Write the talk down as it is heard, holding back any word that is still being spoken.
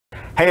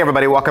Hey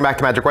everybody, welcome back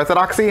to Magic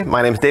Orthodoxy.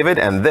 My name's David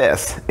and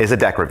this is a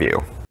deck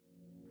review.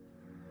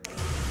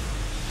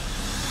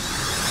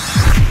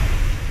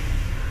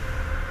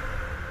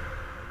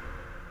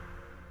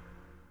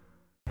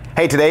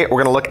 Hey, today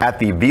we're going to look at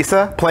the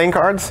Visa playing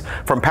cards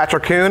from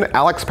Patrick Kuhn,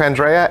 Alex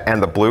Pandrea,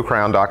 and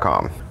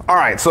thebluecrown.com.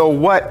 Alright, so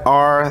what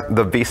are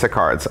the Visa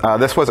cards?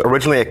 This was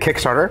originally a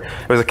Kickstarter.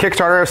 It was a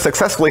Kickstarter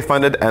successfully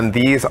funded, and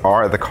these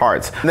are the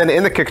cards. And then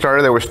in the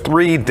Kickstarter there was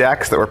 3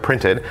 decks that were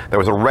printed. There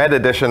was a red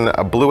edition,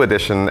 a blue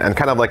edition, and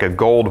kind of like a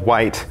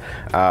gold-white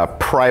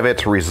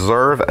private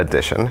reserve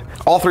edition.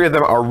 All 3 of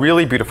them are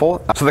really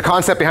beautiful. So the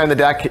concept behind the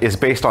deck is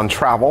based on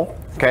travel.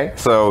 Okay,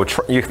 so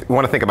you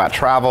want to think about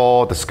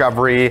travel,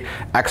 discovery,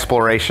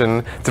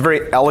 exploration. It's a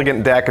very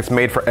elegant deck. It's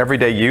made for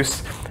everyday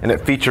use, and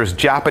it features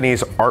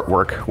Japanese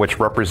artwork, which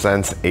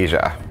represents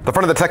Asia. The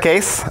front of the tech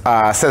case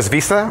says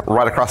Visa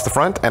right across the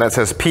front, and it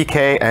says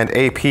PK and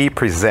AP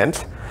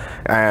present.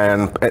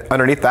 And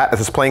underneath that, it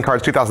says Playing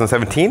Cards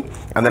 2017,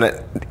 and then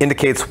it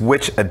indicates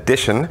which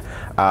edition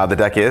the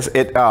deck is.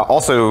 It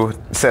also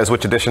says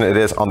which edition it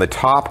is on the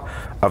top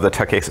of the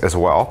tech case as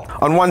well.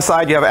 On one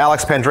side, you have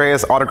Alex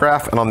Pandrea's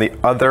autograph, and on the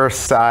other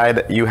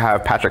side, you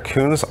have Patrick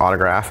Kuhn's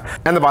autograph.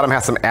 And the bottom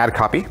has some ad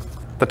copy.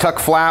 The tuck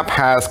flap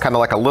has kind of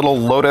like a little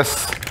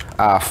lotus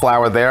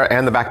flower there,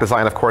 and the back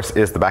design, of course,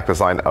 is the back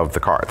design of the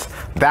cards.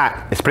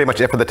 That is pretty much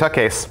it for the tuck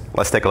case.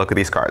 Let's take a look at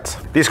these cards.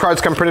 These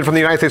cards come printed from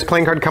the United States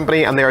Playing Card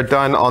Company, and they are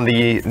done on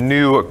the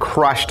new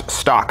crushed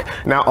stock.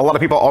 Now, a lot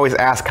of people always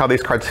ask how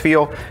these cards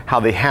feel, how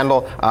they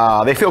handle.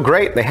 They feel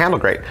great, they handle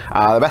great.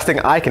 The best thing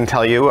I can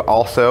tell you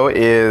also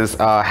is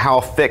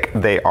how thick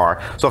they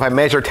are. So if I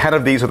measure 10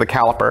 of these with a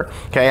caliper,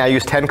 okay, I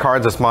use 10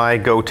 cards as my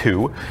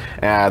go-to.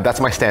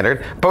 That's my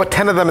standard. But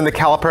 10 of them in the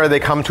caliper,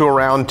 they come to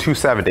around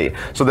 270.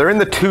 So they're in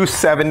the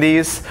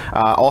 270s,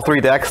 all 3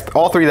 decks.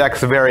 All 3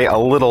 decks vary a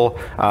little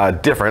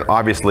different.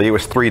 Obviously, it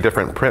was 3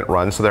 different print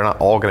runs, so they're not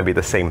all going to be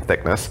the same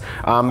thickness.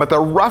 But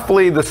they're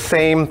roughly the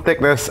same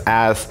thickness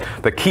as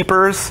the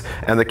Keepers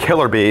and the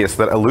Killer Bees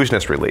that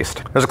Illusionist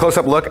released. There's a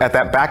close-up look at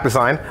that back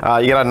design.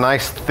 You get a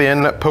nice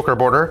thin poker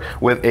border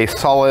with a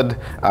solid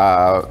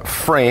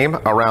frame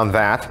around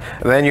that.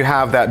 And then you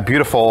have that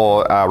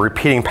beautiful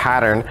repeating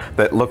pattern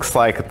that looks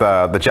like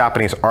the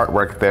Japanese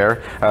artwork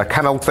there.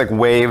 Kind of looks like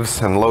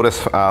waves and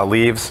lotus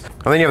leaves.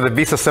 And then you have the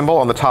Visa symbol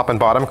on the top and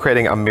bottom,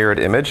 creating a mirrored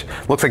image.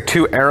 Looks like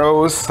 2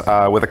 arrows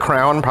with a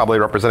crown, probably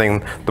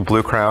representing the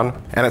blue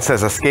crown. And it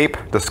says Escape,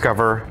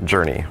 Discover,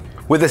 Journey.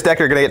 With this deck,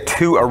 you're going to get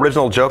 2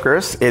 original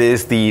jokers. It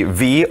is the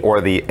V or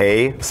the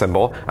A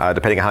symbol,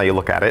 depending on how you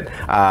look at it,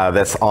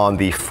 that's on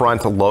the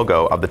front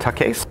logo of the tuck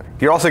case.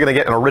 You're also going to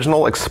get an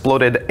original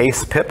exploded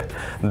ace pip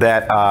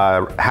that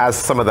has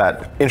some of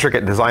that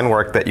intricate design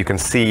work that you can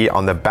see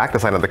on the back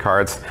design of the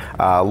cards,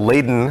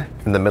 laden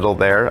in the middle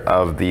there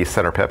of the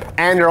center pip.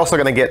 And you're also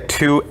going to get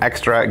 2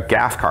 extra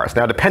gaff cards.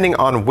 Now, depending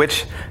on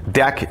which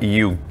deck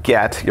you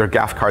get, your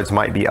gaff cards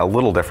might be a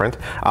little different.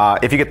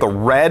 If you get the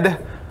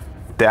red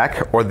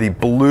deck or the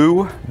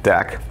blue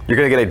deck, you're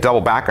going to get a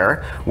double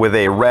backer with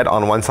a red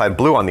on one side,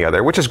 blue on the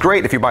other, which is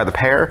great if you buy the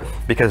pair,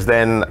 because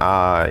then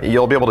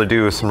you'll be able to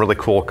do some really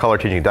cool color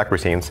changing deck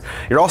routines.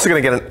 You're also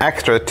going to get an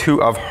extra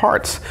 2 of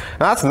hearts.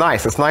 Now that's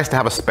nice. It's nice to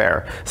have a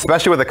spare,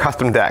 especially with a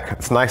custom deck.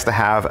 It's nice to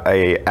have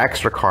a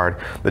extra card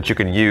that you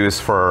can use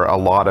for a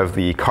lot of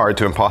the card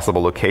to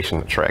impossible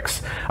location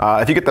tricks.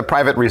 If you get the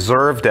private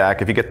reserve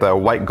deck, if you get the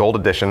white gold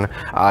edition,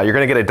 you're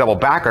going to get a double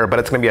backer, but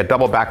it's going to be a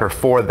double backer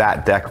for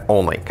that deck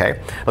only.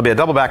 Okay, it'll be a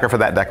double backer for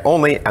that deck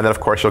only, and then of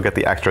course you'll get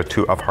the extra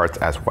 2 of hearts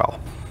as well.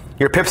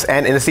 Your pips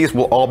and indices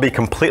will all be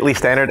completely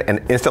standard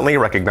and instantly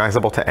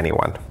recognizable to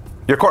anyone.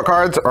 Your court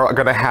cards are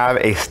going to have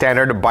a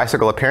standard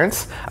bicycle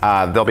appearance.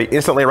 They'll be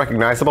instantly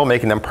recognizable,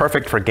 making them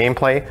perfect for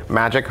gameplay,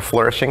 magic,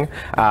 flourishing.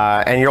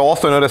 And you'll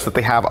also notice that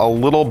they have a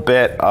little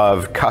bit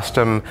of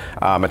custom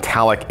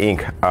metallic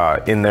ink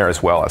in there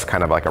as well as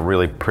kind of like a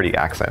really pretty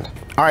accent.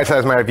 Alright, so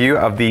that's my review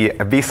of the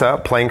Visa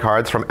playing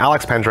cards from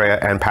Alex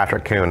Pandrea and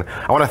Patrick Kuhn.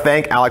 I want to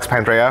thank Alex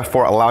Pandrea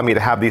for allowing me to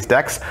have these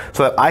decks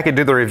so that I could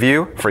do the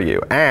review for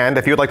you. And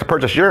if you would like to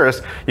purchase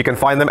yours, you can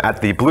find them at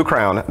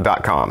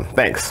thebluecrown.com.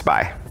 Thanks,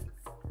 bye.